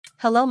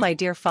Hello my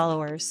dear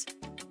followers.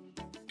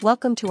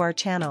 Welcome to our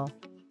channel.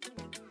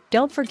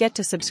 Don't forget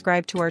to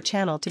subscribe to our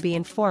channel to be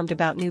informed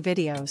about new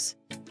videos.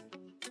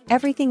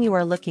 Everything you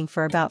are looking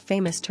for about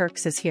famous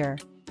Turks is here.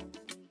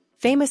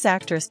 Famous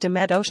actress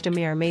Demet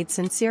Özdemir made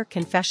sincere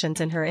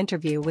confessions in her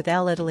interview with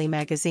Elle Italy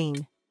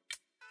magazine.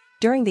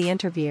 During the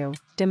interview,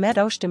 Demet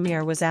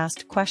Özdemir was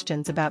asked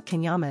questions about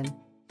Can Yaman.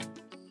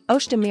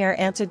 Özdemir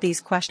answered these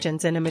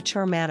questions in a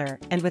mature manner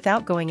and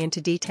without going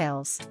into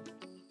details.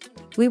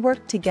 We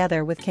worked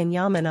together with Can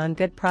Yaman on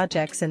good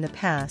projects in the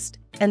past,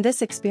 and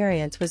this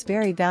experience was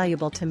very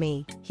valuable to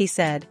me, he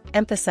said,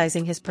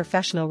 emphasizing his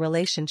professional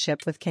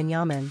relationship with Can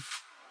Yaman.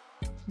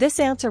 This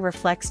answer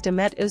reflects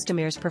Demet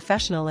Özdemir's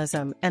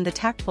professionalism and the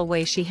tactful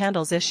way she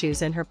handles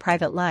issues in her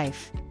private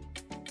life.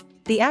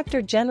 The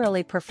actor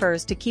generally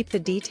prefers to keep the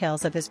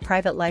details of his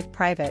private life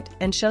private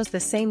and shows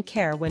the same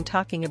care when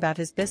talking about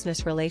his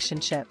business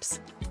relationships.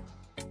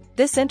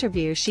 This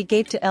interview she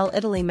gave to Elle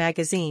Italy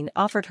magazine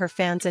offered her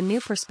fans a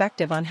new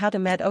perspective on how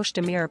Demet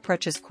Özdemir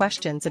approaches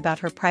questions about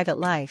her private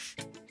life.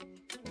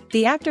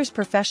 The actor's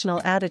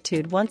professional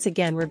attitude once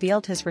again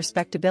revealed his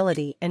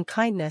respectability and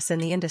kindness in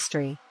the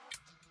industry.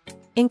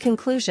 In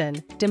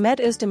conclusion, Demet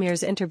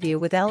Özdemir's interview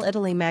with Elle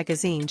Italy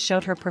magazine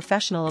showed her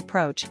professional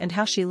approach and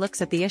how she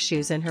looks at the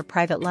issues in her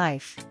private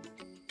life.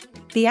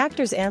 The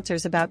actor's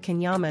answers about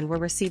Can Yaman were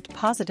received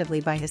positively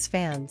by his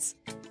fans.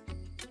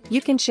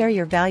 You can share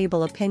your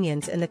valuable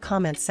opinions in the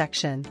comments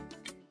section.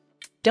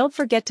 Don't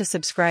forget to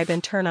subscribe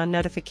and turn on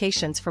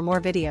notifications for more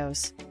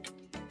videos.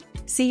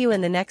 See you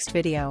in the next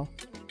video.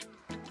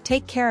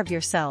 Take care of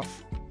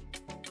yourself.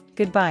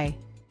 Goodbye.